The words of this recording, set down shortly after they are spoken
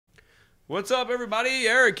What's up, everybody?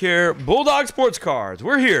 Eric here, Bulldog Sports Cards.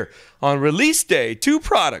 We're here on release day. 2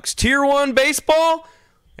 products, Tier 1 baseball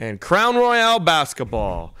and Crown Royale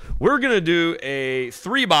basketball. We're going to do a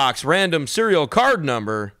 3-box random serial card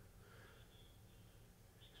number.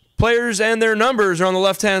 Players and their numbers are on the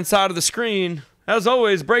left-hand side of the screen. As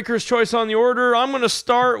always, breaker's choice on the order. I'm going to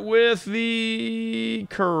start with the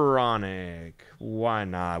Chronic. Why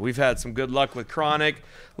not? We've had some good luck with Chronic.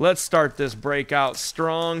 Let's start this breakout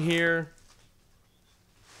strong here.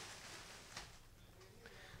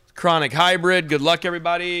 Chronic Hybrid. Good luck,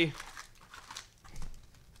 everybody.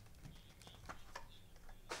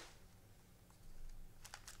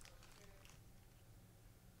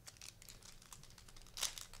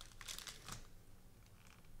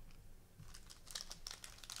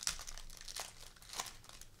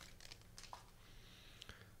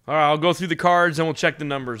 All right, I'll go through the cards and we'll check the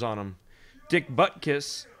numbers on them. Dick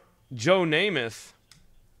Butkus, Joe Namath,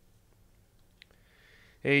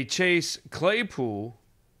 a Chase Claypool,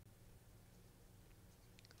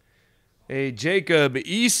 a Jacob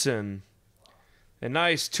Eason, a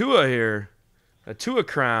nice Tua here, a Tua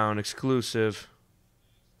Crown exclusive.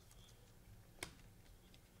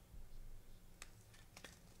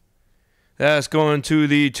 That's going to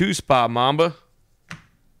the 2-spot Mamba.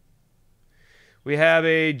 We have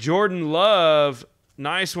a Jordan Love,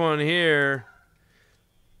 nice one here.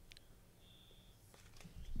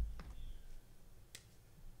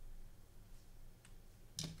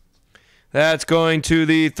 That's going to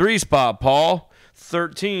the 3-spot Paul,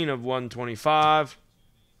 13 of 125.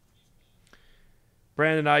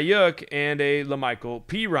 Brandon Ayuk and a LaMichael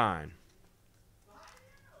Pirine.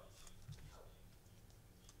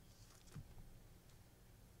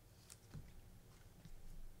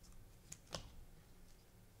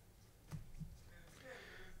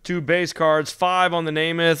 Two base cards, 5 on the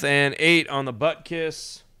Namath and 8 on the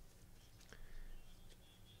Butkus.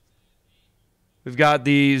 We've got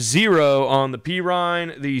the 0 on the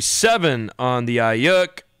Pirine, the 7 on the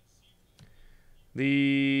Ayuk. We'll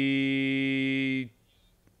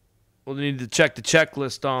need to check the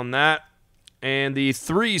checklist on that. And the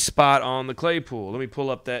 3 spot on the Claypool. Let me pull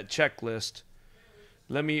up that checklist.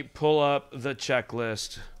 Let me pull up the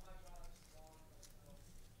checklist.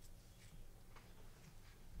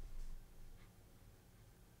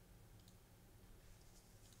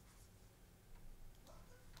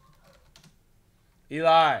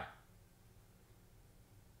 Eli.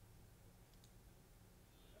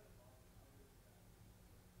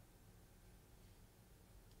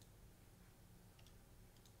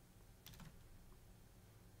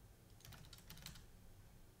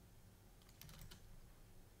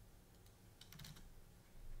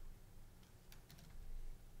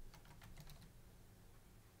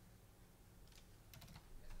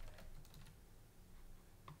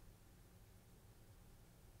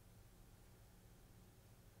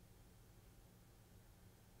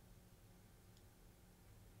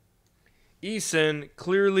 Eason,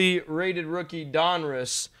 clearly rated rookie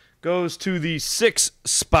Donruss, goes to the 6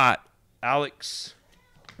 spot. Alex.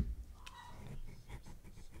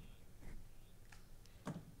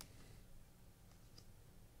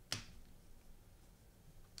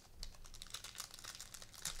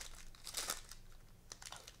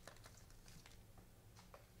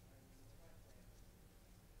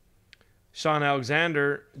 Sean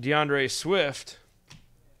Alexander, DeAndre Swift.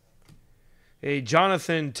 A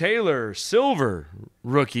Jonathan Taylor Silver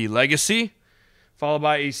rookie legacy, followed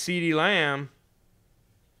by a CeeDee Lamb.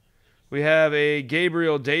 We have a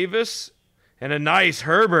Gabriel Davis and a nice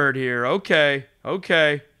Herbert here. Okay.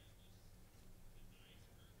 A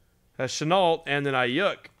Chenault and an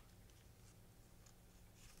Ayuk.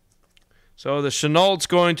 So the Chenault's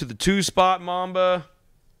going to the 2-spot Mamba.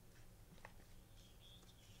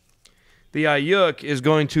 The Ayuk is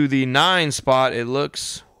going to the 9 spot, it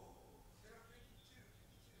looks.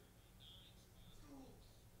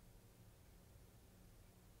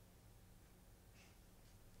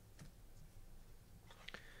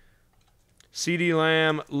 CeeDee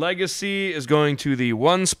Lamb Legacy is going to the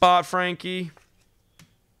 1 spot, Frankie.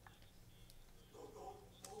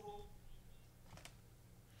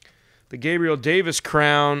 The Gabriel Davis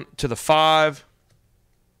Crown to the 5.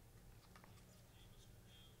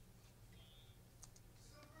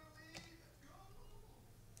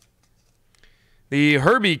 The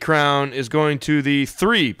Herbie Crown is going to the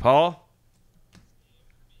 3, Paul.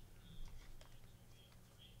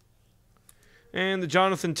 And the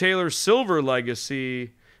Jonathan Taylor Silver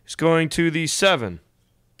Legacy is going to the 7.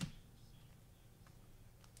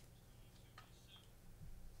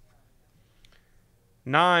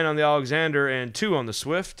 $9 on the Alexander and $2 on the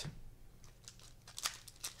Swift.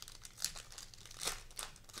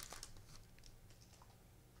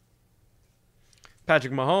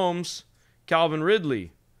 Patrick Mahomes, Calvin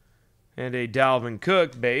Ridley, and a Dalvin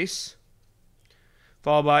Cook base.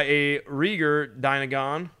 Followed by a Rieger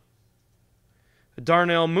Dynagon, a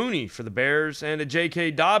Darnell Mooney for the Bears, and a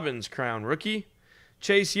J.K. Dobbins crown rookie,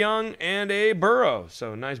 Chase Young, and a Burrow.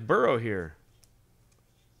 So nice Burrow here.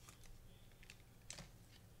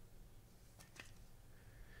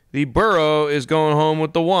 The Burrow is going home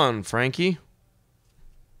with the 1, Frankie.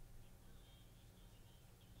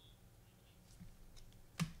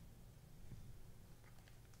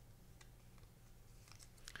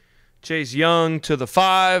 Chase Young to the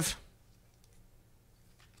 5.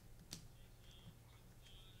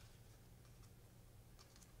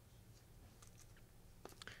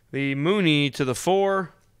 The Mooney to the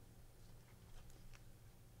 4.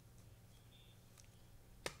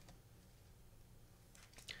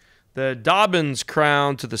 The Dobbins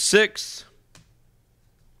crown to the 6.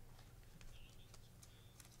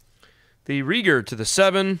 The Rieger to the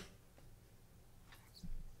 7.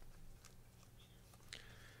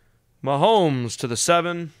 Mahomes to the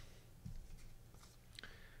 7.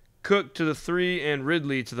 Cook to the 3, and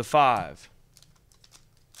Ridley to the 5.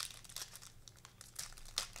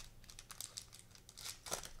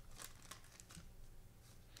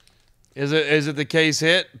 Is it the case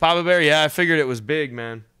hit? Papa Bear? Yeah, I figured it was big,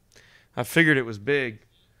 man. I figured it was big.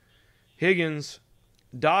 Higgins,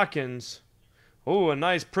 Dawkins. Oh, a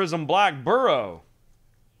nice Prism Black Burrow.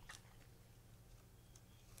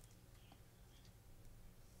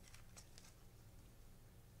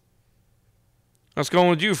 Let's go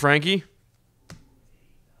with you, Frankie.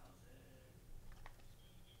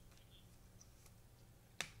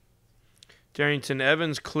 Darrington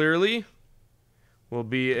Evans clearly will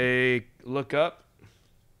be a look up.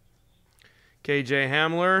 KJ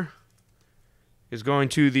Hamler is going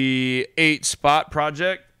to the 8-spot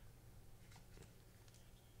project.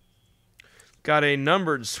 Got a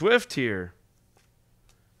numbered Swift here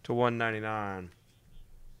to 199.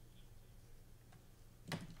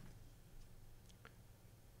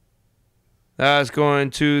 That's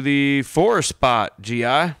going to the 4-spot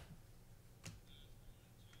GI.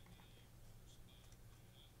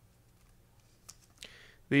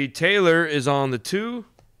 The Taylor is on the 2.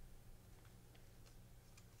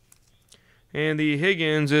 And the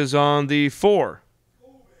Higgins is on the 4.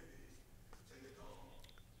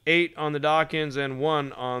 8 on the Dawkins and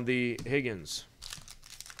 1 on the Higgins.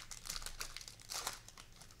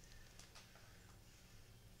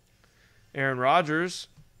 Aaron Rodgers,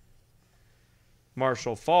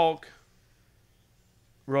 Marshall Faulk,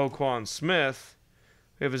 Roquan Smith.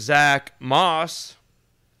 We have a Zach Moss,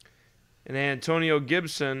 an Antonio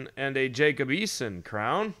Gibson, and a Jacob Eason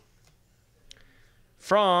crown.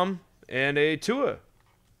 From and a Tua.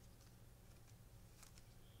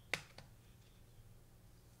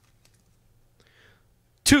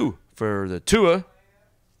 Two for the Tua.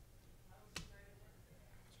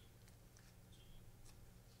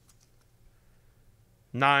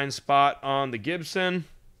 Nine spot on the Gibson.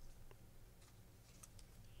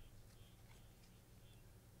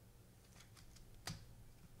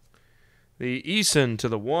 The Eason to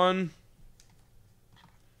the 1.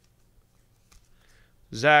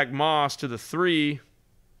 Zach Moss to the 3.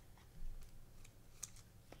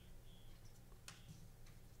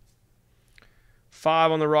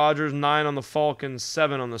 Five on the Rodgers, 9 on the Falcons,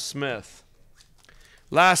 7 on the Smith.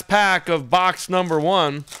 Last pack of box number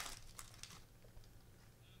 1.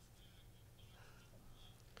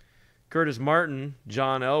 Curtis Martin,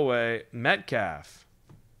 John Elway, Metcalf.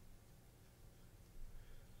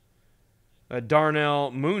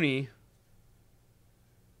 Darnell Mooney.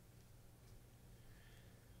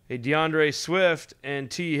 A DeAndre Swift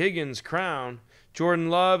and T. Higgins crown. Jordan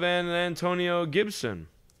Love and Antonio Gibson.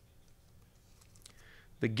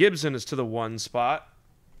 The Gibson is to the 1 spot.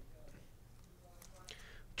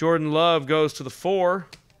 Jordan Love goes to the 4.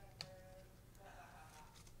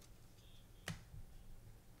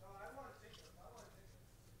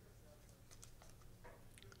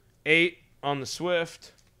 Eight on the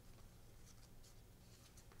Swift.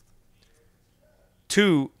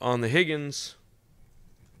 2 on the Higgins.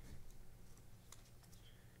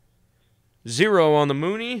 0 on the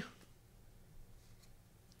Mooney.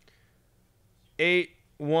 8,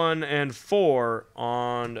 1, and 4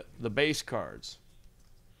 on the base cards.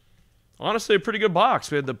 Honestly, a pretty good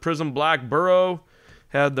box. We had the Prism Black Burrow,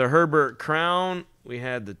 had the Herbert Crown, we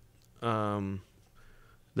had the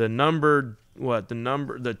numbered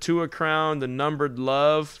the Tua Crown, the numbered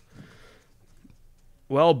Love.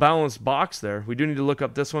 Well balanced box there. We do need to look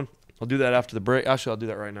up this one. I'll do that after the break. Actually, I'll do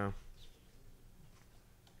that right now.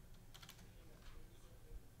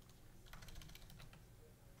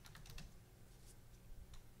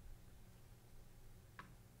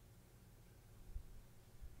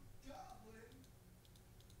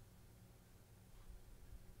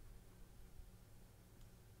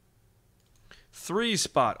 3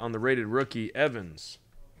 spot on the rated rookie, Evans.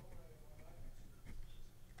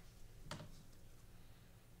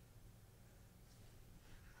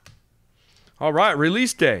 All right,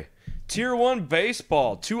 release day. Tier 1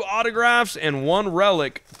 baseball, 2 autographs and 1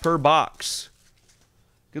 relic per box.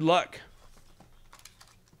 Good luck.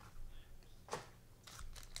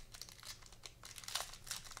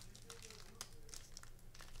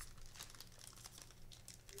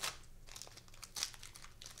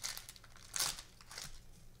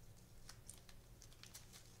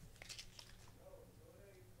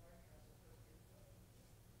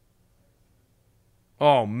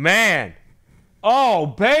 Oh, man. Oh,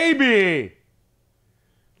 baby.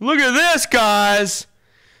 Look at this, guys.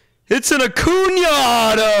 It's an Acuna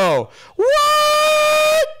auto.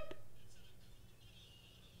 What?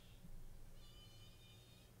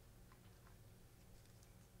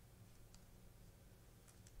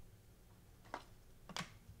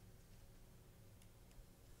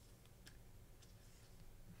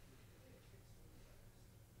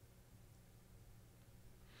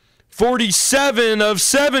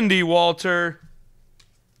 /47/70, Walter.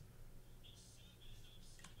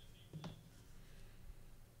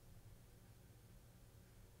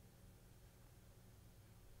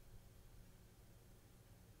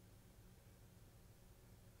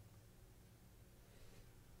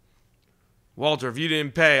 Walter, if you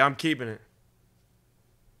didn't pay, I'm keeping it.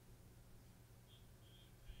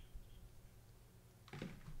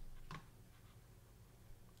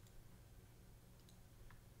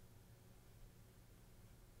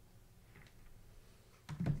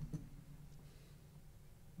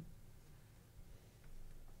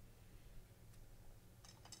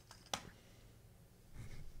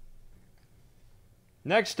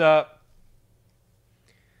 Next up,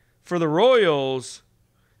 for the Royals,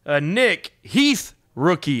 a Nick Heath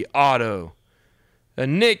rookie auto. A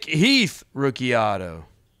Nick Heath rookie auto.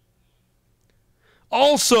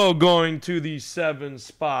 Also going to the 7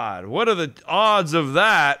 spot. What are the odds of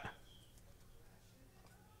that?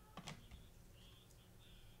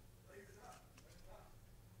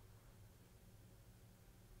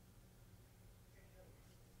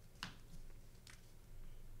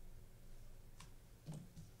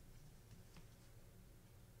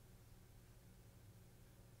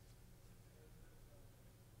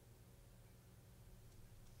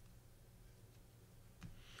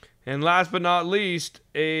 And last but not least,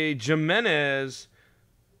 a Jimenez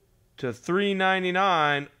to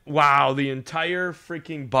 $3.99. Wow, the entire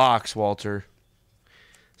freaking box, Walter.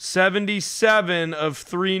 77 of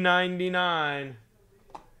 $3.99.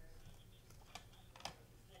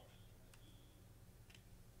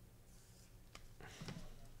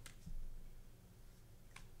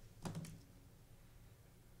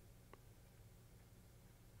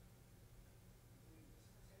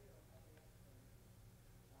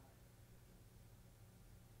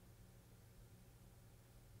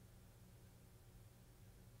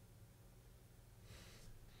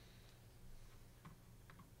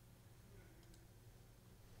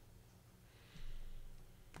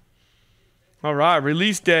 All right,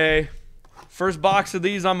 release day. First box of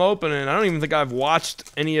these I'm opening. I don't even think I've watched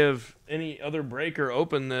any other breaker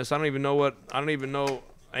open this. I don't even know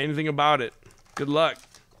anything about it. Good luck.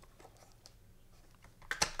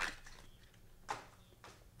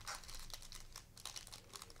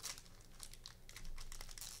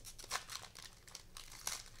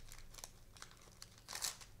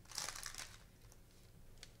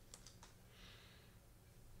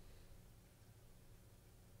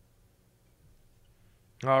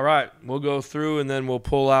 All right, we'll go through and then we'll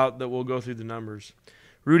pull out that we'll go through the numbers.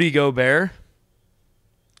 Rudy Gobert,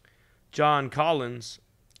 John Collins,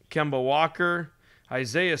 Kemba Walker,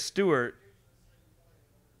 Isaiah Stewart,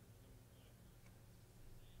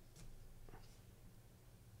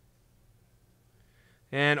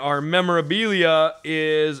 and our memorabilia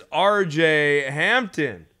is RJ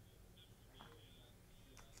Hampton.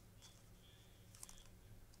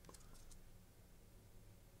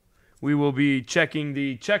 We will be checking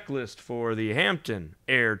the checklist for the Hampton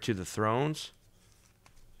heir to the thrones.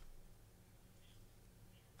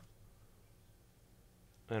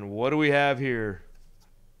 And what do we have here?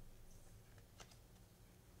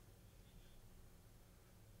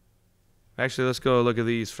 Actually, let's go look at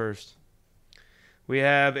these first. We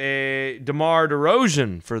have a DeMar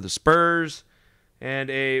DeRozan for the Spurs and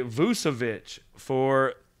a Vucevic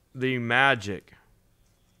for the Magic.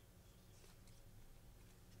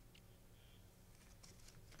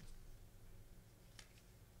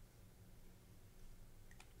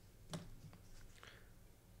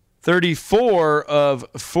 $34 of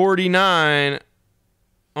 $49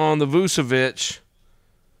 on the Vucevic.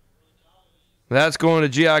 That's going to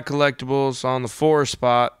GI Collectibles on the 4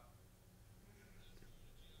 spot.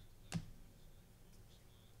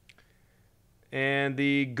 And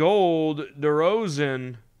the gold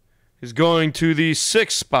DeRozan is going to the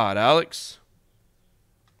 6 spot, Alex.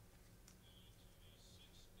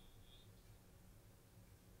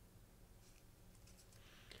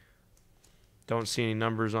 Don't see any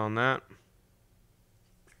numbers on that.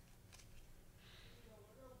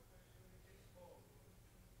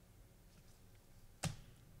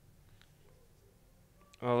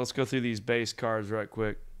 Oh, let's go through these base cards right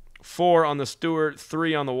quick. 4 on the Stewart,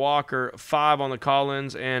 3 on the Walker, 5 on the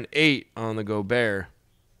Collins, and 8 on the Gobert.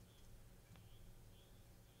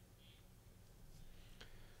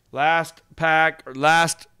 Last pack,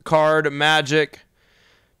 last card, Magic,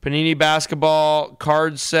 Panini Basketball,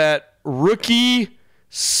 card set, rookie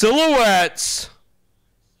silhouettes.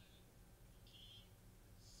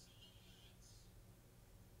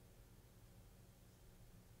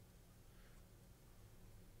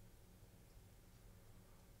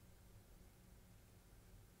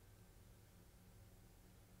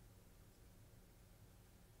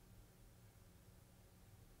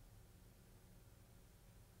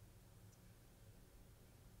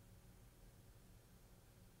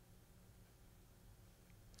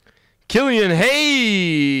 Killian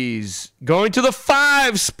Hayes going to the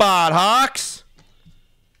 5 spot, Hawks.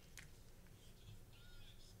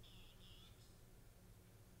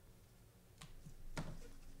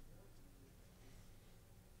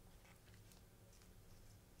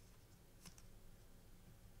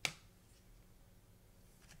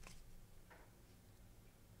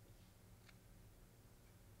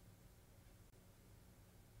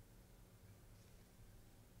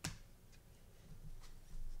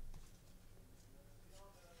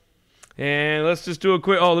 And let's just do a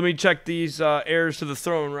quick... Oh, let me check these heirs to the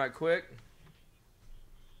throne right quick.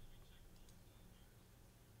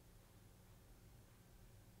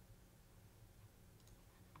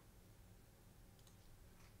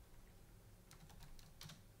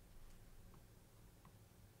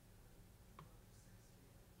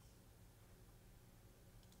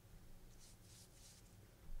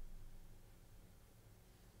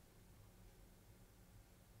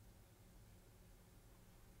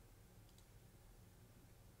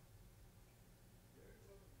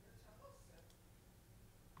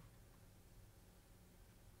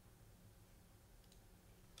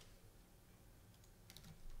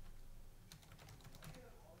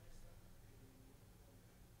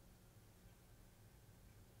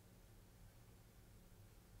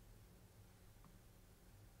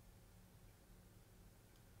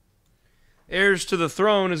 Heirs to the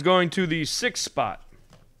throne is going to the 6 spot.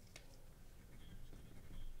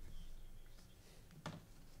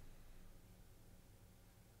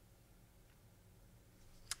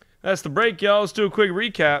 That's the break, y'all. Let's do a quick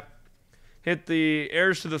recap. Hit the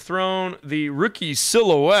heirs to the throne, the rookie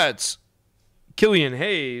silhouettes, Killian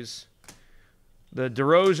Hayes, the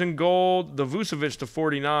DeRozan gold, the Vucevic to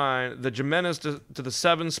 49, the Jimenez to the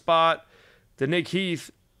 7 spot, the Nick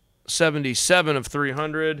Heath 77 of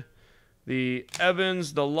 300, the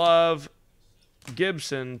Evans, the Love,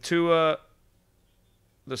 Gibson, Tua,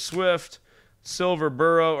 the Swift, Silver,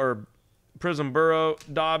 Burrow, or Prism Burrow,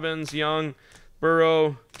 Dobbins, Young,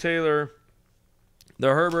 Burrow, Taylor, the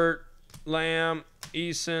Herbert, Lamb,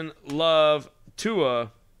 Eason, Love,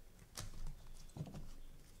 Tua,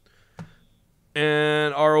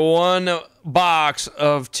 and our 1 box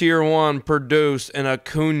of Tier 1 produced in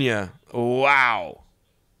Acuna. Wow.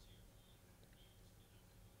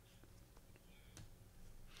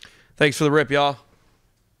 Thanks for the rip, y'all.